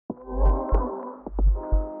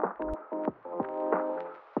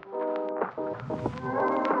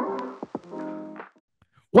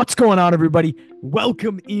What's going on, everybody?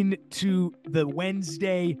 Welcome into the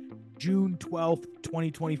Wednesday, June 12th,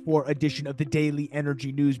 2024 edition of the Daily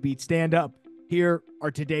Energy News Beat Stand-Up. Here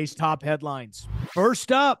are today's top headlines.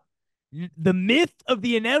 First up, the myth of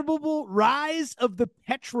the inevitable rise of the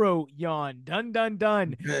Petro Yuan. Dun, dun,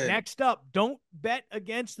 dun. Good. Next up, don't bet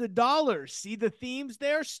against the dollar. See the themes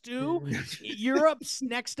there, Stu? Europe's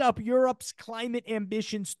climate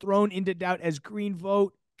ambitions thrown into doubt as green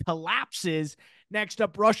vote collapses. Next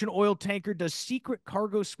up, Russian oil tanker does secret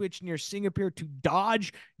cargo switch near Singapore to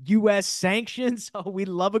dodge U.S. sanctions. Oh, we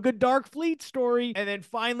love a good dark fleet story. And then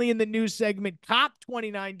finally in the news segment,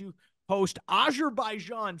 COP29 to host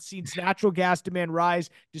Azerbaijan sees natural gas demand rise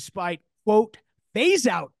despite, quote, phase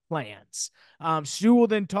out plans. Stu will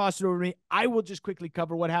then toss it over to me. I will just quickly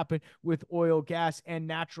cover what happened with oil, gas, and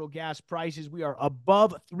natural gas prices. We are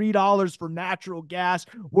above $3 for natural gas.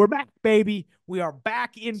 We're back, baby. We are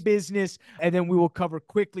back in business. And then we will cover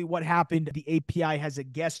quickly what happened. The API has a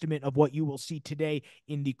guesstimate of what you will see today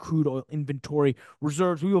in the crude oil inventory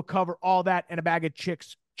reserves. We will cover all that and a bag of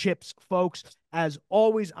chips, folks. As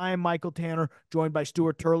always, I am Michael Tanner, joined by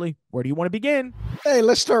Stuart Turley. Where do you want to begin? Hey,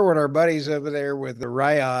 let's start with our buddies over there with the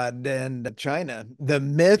Riyadh and China. The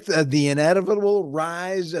myth of the inevitable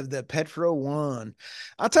rise of the Petro Yuan.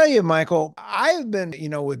 I'll tell you, Michael, I've been,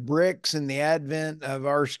 with BRICS and the advent of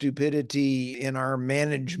our stupidity in our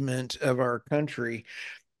management of our country,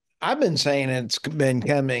 I've been saying it's been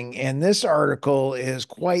coming, and this article is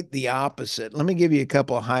quite the opposite. Let me give you a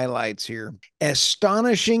couple of highlights here.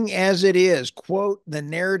 Astonishing as it is, quote, the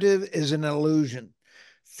narrative is an illusion.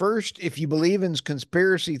 First, if you believe in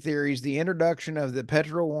conspiracy theories, the introduction of the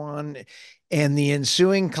Petroyuan and the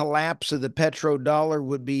ensuing collapse of the Petro Dollar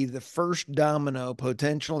would be the first domino,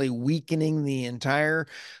 potentially weakening the entire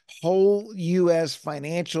whole U.S.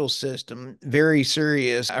 financial system. Very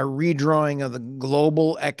serious. A redrawing of the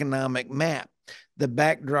global economic map, the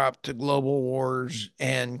backdrop to global wars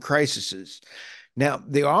and crises. Now,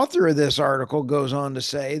 the author of this article goes on to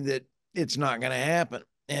say that it's not going to happen,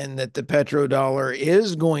 and that the petrodollar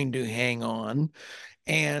is going to hang on,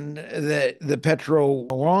 and that the Petro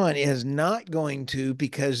Yuan is not going to,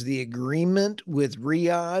 because the agreement with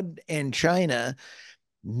Riyadh and China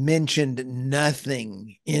mentioned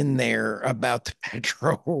nothing in there about the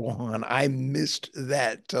Petro Yuan. I missed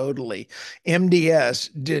that totally.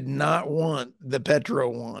 MDS did not want the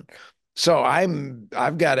Petro Yuan. So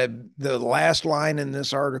I've got the last line in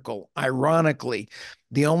this article. Ironically,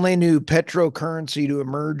 the only new petrocurrency to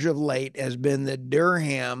emerge of late has been the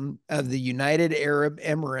dirham of the United Arab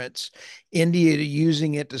Emirates, India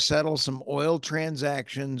using it to settle some oil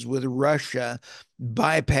transactions with Russia,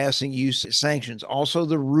 bypassing use of sanctions. Also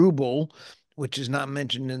the ruble, which is not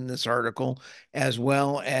mentioned in this article, as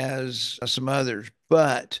well as some others.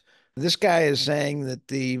 But this guy is saying that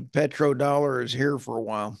the petrodollar is here for a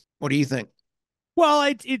while. What do you think? Well,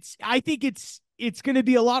 I think it's going to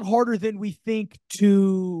be a lot harder than we think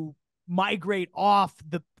to migrate off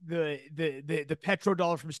the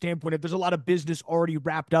petrodollar from a standpoint of there's a lot of business already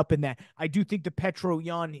wrapped up in that. I do think the Petro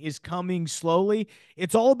Yuan is coming slowly.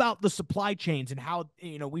 It's all about the supply chains and how,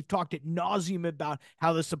 we've talked ad nauseum about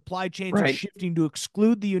how the supply chains are shifting to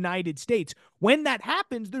exclude the United States. When that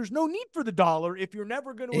happens, there's no need for the dollar if you're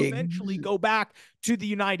never going to eventually go back to the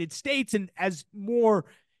United States. And as more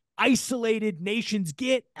isolated nations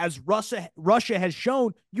get, as Russia has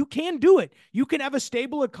shown, you can do it. You can have a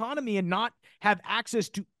stable economy and not have access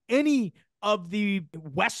to any of the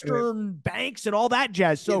Western banks and all that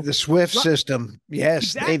jazz. So the SWIFT system,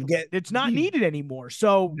 yes, exactly. It's not needed anymore.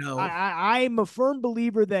 So no. I'm a firm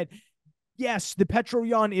believer that yes, the Petro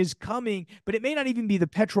Yuan is coming, but it may not even be the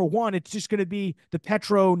Petro Yuan. It's just going to be the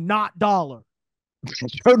Petro not dollar.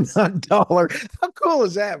 Petro not dollar. How cool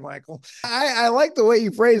is that, Michael? I like the way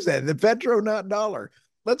you phrase that. The Petro not dollar.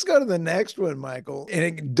 Let's go to the next one, Michael.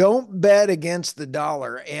 And don't bet against the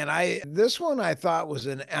dollar. And this one I thought was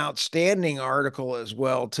an outstanding article as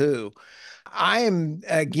well, too. I am,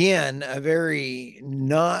 again, a very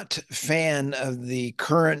not fan of the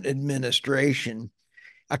current administration.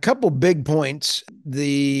 A couple big points.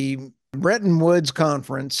 The Bretton Woods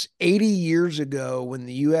Conference 80 years ago, when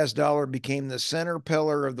the U.S. dollar became the center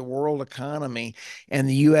pillar of the world economy and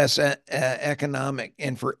the U.S. economic.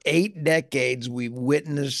 And for 8 decades, we've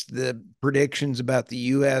witnessed the predictions about the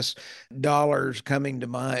U.S. dollar's coming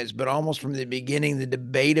demise. But almost from the beginning, the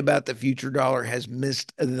debate about the future dollar has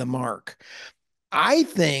missed the mark. I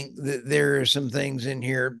think that there are some things in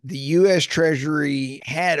here. The U.S. Treasury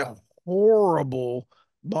had horrible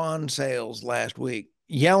bond sales last week.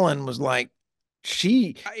 Yellen was like,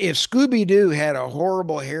 if Scooby-Doo had a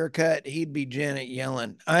horrible haircut, he'd be Janet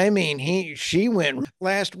Yellen. I mean, she went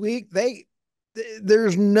last week.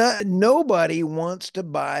 There's nobody wants to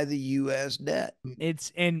buy the US debt.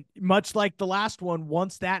 It's and much like the last one,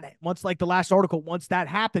 once like the last article, once that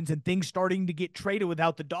happens and things starting to get traded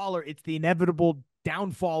without the dollar, it's the inevitable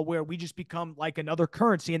downfall where we just become like another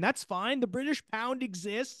currency, and that's fine. The British pound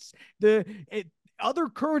exists. Other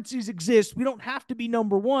currencies exist. We don't have to be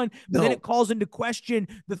number one. But No. then it calls into question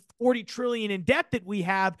the 40 trillion in debt that we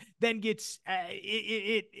have. Then gets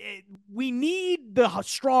we need the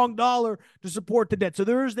strong dollar to support the debt. So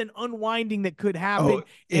there is an unwinding that could happen. Oh,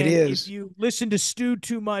 it and is. if you listen to Stu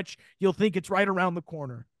too much, you'll think it's right around the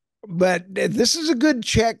corner. But this is a good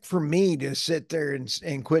check for me to sit there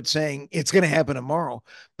and quit saying it's going to happen tomorrow.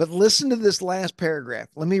 But listen to this last paragraph.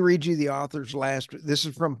 Let me read you the author's last. This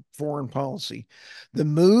is from Foreign Policy. The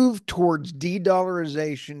move towards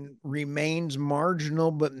de-dollarization remains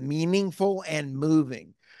marginal but meaningful and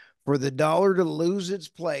moving. For the dollar to lose its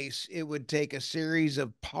place, it would take a series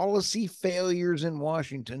of policy failures in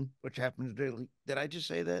Washington, which happens daily. Did I just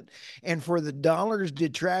say that? And for the dollar's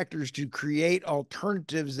detractors to create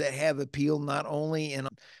alternatives that have appeal not only in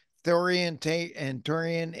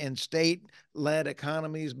authoritarian and state-led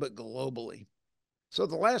economies, but globally. So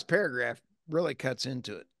the last paragraph really cuts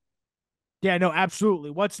into it. Yeah, no,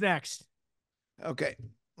 absolutely. What's next? Okay,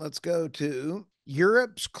 let's go to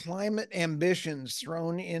Europe's climate ambitions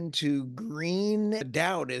thrown into green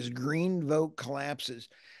doubt as green vote collapses.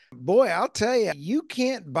 Boy, I'll tell you, you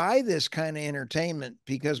can't buy this kind of entertainment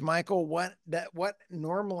because, Michael, what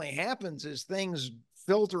normally happens is things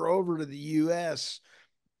filter over to the U.S.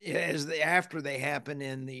 After they happen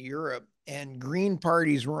in the Europe, and green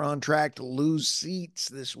parties were on track to lose seats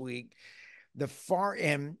this week.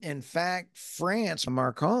 In fact, France,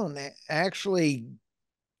 Macron actually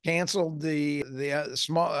canceled the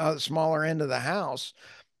smaller end of the house.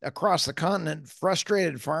 Across the continent,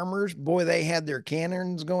 frustrated farmers, boy, they had their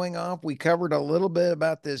cannons going off. We covered a little bit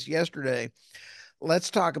about this yesterday. Let's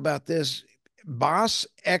talk about this. Bas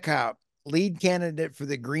Eickhout, lead candidate for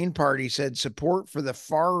the Green Party, said support for the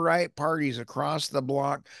far right parties across the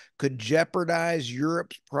bloc could jeopardize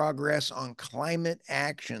Europe's progress on climate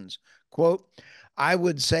actions. Quote, I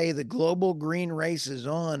would say the global green race is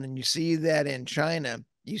on, and you see that in China.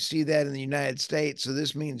 You see that in the United States. So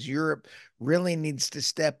this means Europe really needs to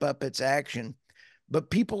step up its action.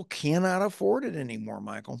 But people cannot afford it anymore,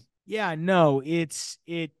 Michael. Yeah, no,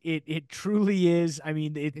 it truly is. I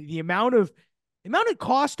mean, the amount of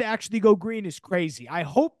cost to actually go green is crazy. I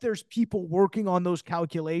hope there's people working on those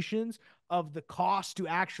calculations of the cost to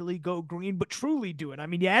actually go green, but truly do it. I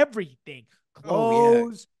mean, yeah, everything,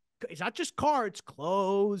 clothes. Oh, yeah. It's not just car, it's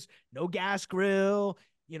clothes, no gas grill,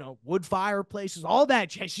 wood fireplaces, all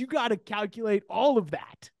that. You got to calculate all of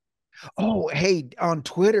that. Oh, hey, on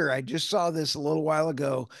Twitter, I just saw this a little while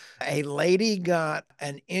ago. A lady got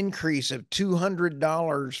an increase of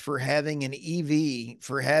 $200 for having an EV,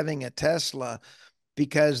 for having a Tesla,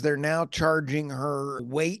 because they're now charging her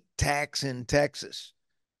weight tax in Texas.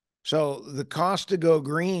 So the cost to go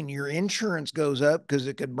green, your insurance goes up because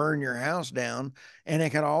it could burn your house down, and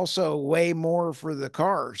it can also weigh more for the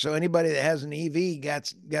car. So anybody that has an EV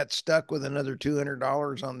got stuck with another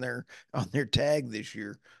 $200 on their tag this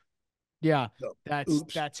year. Yeah, So,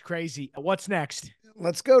 that's crazy. What's next?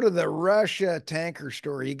 Let's go to the Russia tanker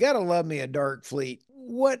story. You got to love me a dark fleet.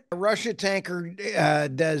 What Russia tanker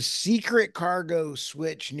does secret cargo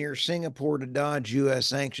switch near Singapore to dodge U.S.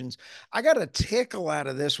 sanctions? I got a tickle out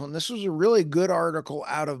of this one. This was a really good article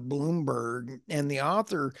out of Bloomberg, and the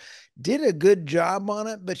author did a good job on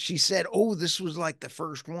it, but she said, oh, this was like the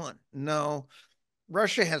first one. No,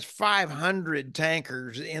 Russia has 500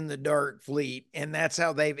 tankers in the dark fleet, and that's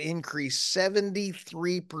how they've increased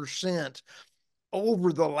 73%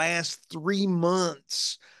 over the last 3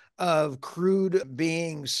 months of crude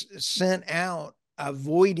being sent out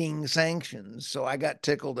avoiding sanctions. So I got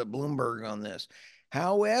tickled at Bloomberg on this.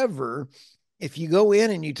 However, if you go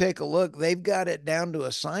in and you take a look, they've got it down to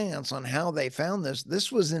a science on how they found this.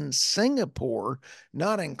 This was in Singapore,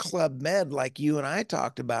 not in Club Med like you and I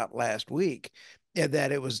talked about last week.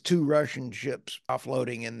 That it was 2 Russian ships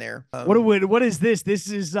offloading in there. What is this?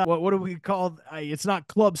 This is what do we call? It's not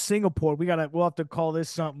Club Singapore. We'll have to call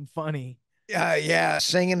this something funny. Yeah,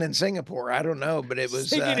 singing in Singapore. I don't know, but it was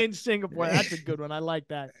singing in Singapore. That's a good one. I like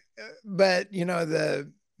that. But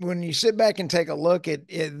when you sit back and take a look at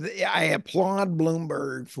it, I applaud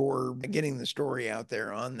Bloomberg for getting the story out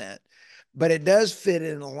there on that. But it does fit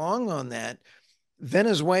in along on that.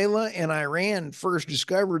 Venezuela and Iran first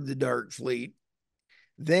discovered the dark fleet.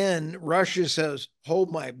 Then Russia says,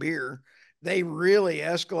 hold my beer. They really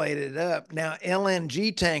escalated it up. Now,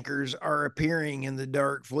 LNG tankers are appearing in the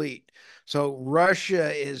dark fleet. So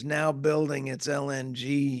Russia is now building its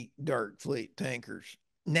LNG dark fleet tankers.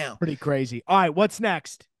 Now, Pretty crazy. All right, what's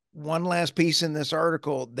next? one last piece in this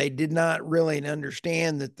article, they did not really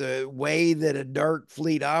understand that the way that a dark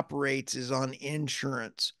fleet operates is on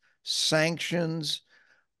insurance. Sanctions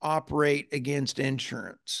operate against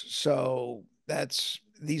insurance. So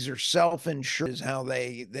these are self-insured is how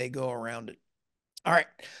they go around it. All right,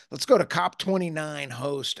 let's go to COP29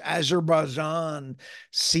 host. Azerbaijan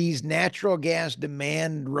sees natural gas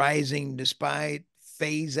demand rising despite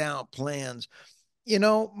phase out plans. You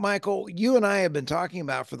know, Michael, you and I have been talking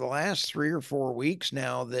about for the last 3 or 4 weeks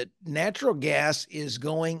now that natural gas is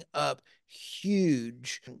going up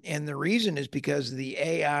huge. And the reason is because of the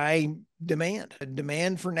AI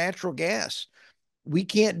demand for natural gas. We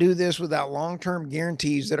can't do this without long-term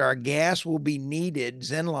guarantees that our gas will be needed.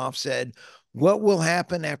 Zenloff said, what will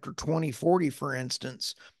happen after 2040, for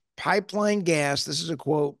instance? Pipeline gas, this is a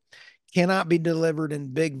quote, cannot be delivered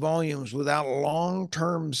in big volumes without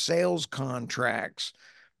long-term sales contracts.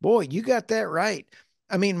 Boy, you got that right.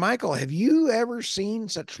 I mean, Michael, have you ever seen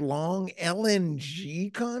such long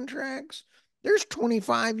LNG contracts? There's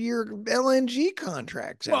 25-year LNG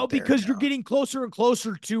contracts Well, out there because you're now. getting closer and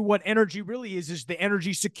closer to what energy really is the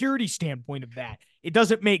energy security standpoint of that. It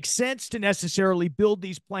doesn't make sense to necessarily build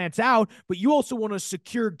these plants out, but you also want to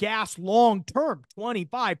secure gas long term,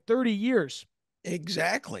 25, 30 years.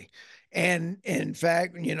 Exactly. And in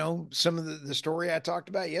fact, some of the story I talked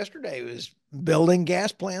about yesterday was building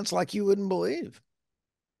gas plants like you wouldn't believe.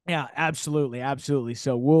 Yeah, absolutely. Absolutely.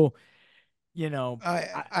 So we'll, you know,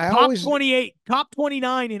 I COP always, 28, COP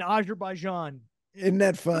 29 in Azerbaijan. isn't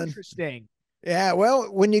that fun? Interesting. Yeah.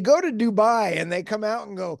 Well, when you go to Dubai and they come out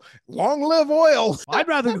and go, long live oil, I'd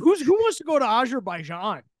rather, who wants to go to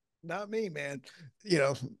Azerbaijan? not me, man. You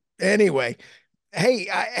know, anyway, hey,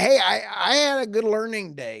 I had a good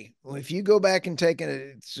learning day. If you go back and take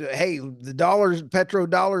it, hey, the dollars, Petro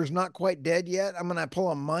Dollar is not quite dead yet. I'm gonna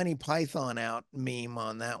pull a Monty Python out meme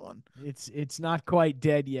on that one. It's not quite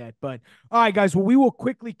dead yet, but all right, guys. Well, we will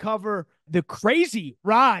quickly cover the crazy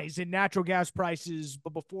rise in natural gas prices,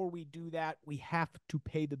 but before we do that, we have to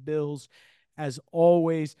pay the bills. As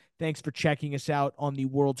always, thanks for checking us out on the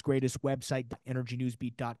world's greatest website,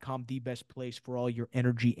 energynewsbeat.com, the best place for all your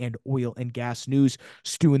energy and oil and gas news.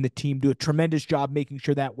 Stu and the team do a tremendous job making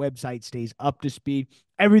sure that website stays up to speed.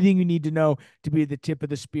 Everything you need to know to be at the tip of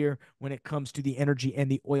the spear when it comes to the energy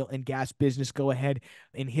and the oil and gas business. Go ahead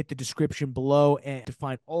and hit the description below and to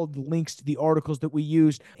find all the links to the articles that we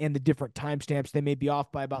used and the different timestamps. They may be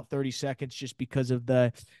off by about 30 seconds just because of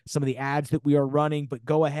some of the ads that we are running, but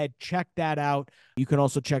go ahead, check that out. You can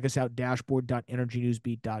also check us out,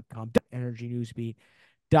 dashboard.energynewsbeat.com, energynewsbeat.com.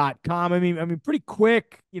 I mean, pretty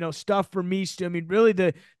quick, stuff for me. I mean, really,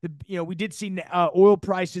 we did see oil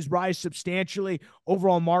prices rise substantially.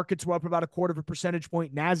 Overall markets were up about 0.25 percentage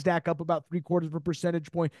point. NASDAQ up about 0.75 percentage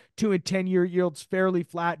point. 2 and 10-year yields fairly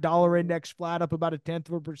flat. Dollar index flat, up about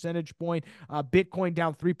 0.1 percentage point. Bitcoin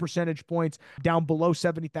down 3 percentage points, down below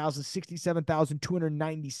 70,000,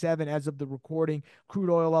 67,297 as of the recording. Crude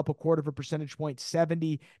oil up 0.25 percentage point,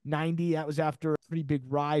 70.90. That was after a pretty big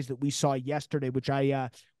rise that we saw yesterday, which I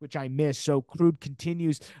missed. So crude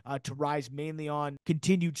continues to rise mainly on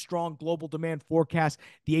continued strong global demand forecast.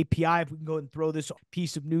 The API, if we can go and throw this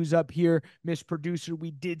piece of news up here, Miss Producer,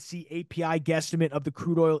 we did see API guesstimate of the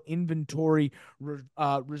crude oil inventory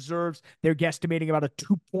reserves. They're guesstimating about a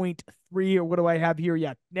 2.3, or what do I have here?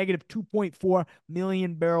 Yeah, negative 2.4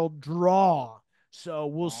 million barrel draw. So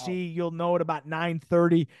we'll see. You'll know at about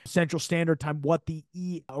 9:30 Central Standard Time what the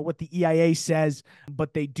EIA says.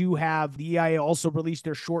 But they do have the EIA also released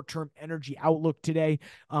their short-term energy outlook today,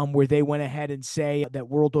 where they went ahead and say that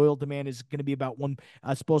world oil demand is going to be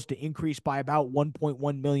supposed to increase by about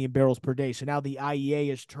 1.1 million barrels per day. So now the IEA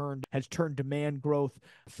has turned demand growth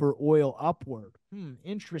for oil upward.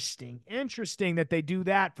 Interesting that they do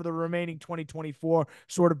that for the remaining 2024.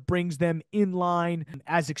 Sort of brings them in line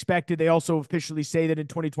as expected. They also officially say that in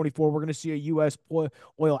 2024 we're going to see a U.S.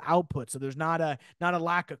 oil output. So there's not a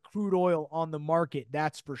lack of crude oil on the market,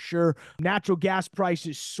 that's for sure. Natural gas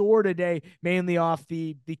prices soar today, mainly off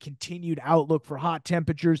the continued outlook for hot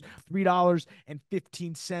temperatures.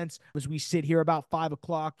 $3.15 as we sit here about 5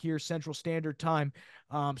 o'clock here Central Standard Time.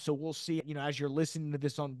 So we'll see, as you're listening to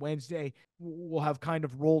this on Wednesday, we'll have kind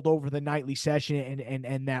of rolled over the nightly session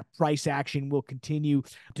and that price action will continue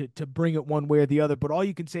to bring it one way or the other. But all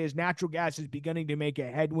you can say is natural gas is beginning to make a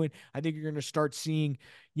headwind. I think you're going to start seeing,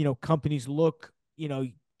 companies look,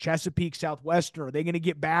 Chesapeake, Southwestern, are they going to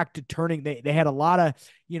get back to turning? They had a lot of,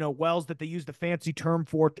 wells that they used the fancy term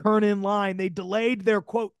for turn in line. They delayed their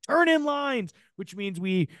quote turn in lines, which means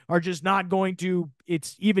we are just not going to,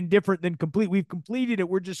 it's even different than complete. We've completed it.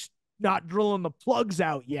 We're just not drilling the plugs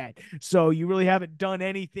out yet. So you really haven't done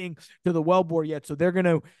anything to the wellbore yet. So they're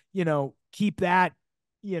going to, keep that,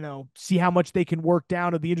 see how much they can work down.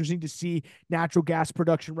 It'll be interesting to see natural gas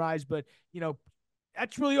production rise. But,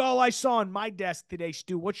 that's really all I saw on my desk today,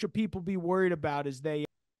 Stu. What should people be worried about as they,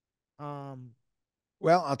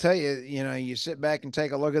 Well, I'll tell you, you sit back and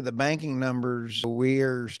take a look at the banking numbers. We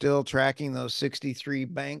are still tracking those 63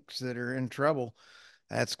 banks that are in trouble.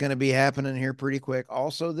 That's going to be happening here pretty quick.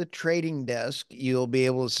 Also, the trading desk, you'll be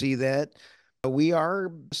able to see that. We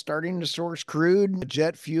are starting to source crude,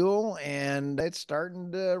 jet fuel, and it's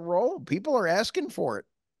starting to roll. People are asking for it.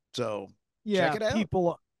 So check yeah, it out. people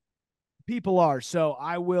are. So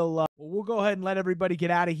I will, we'll go ahead and let everybody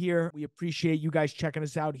get out of here. We appreciate you guys checking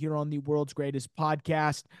us out here on the world's greatest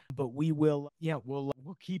podcast, but we will, we'll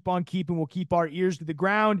keep on keeping, we'll keep our ears to the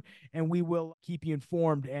ground, and we will keep you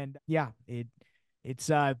informed. And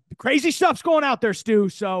it's crazy stuff's going out there, Stu.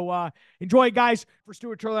 So enjoy it, guys. For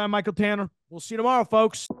Stuart Turley, I'm Michael Tanner. We'll see you tomorrow,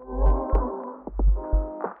 folks.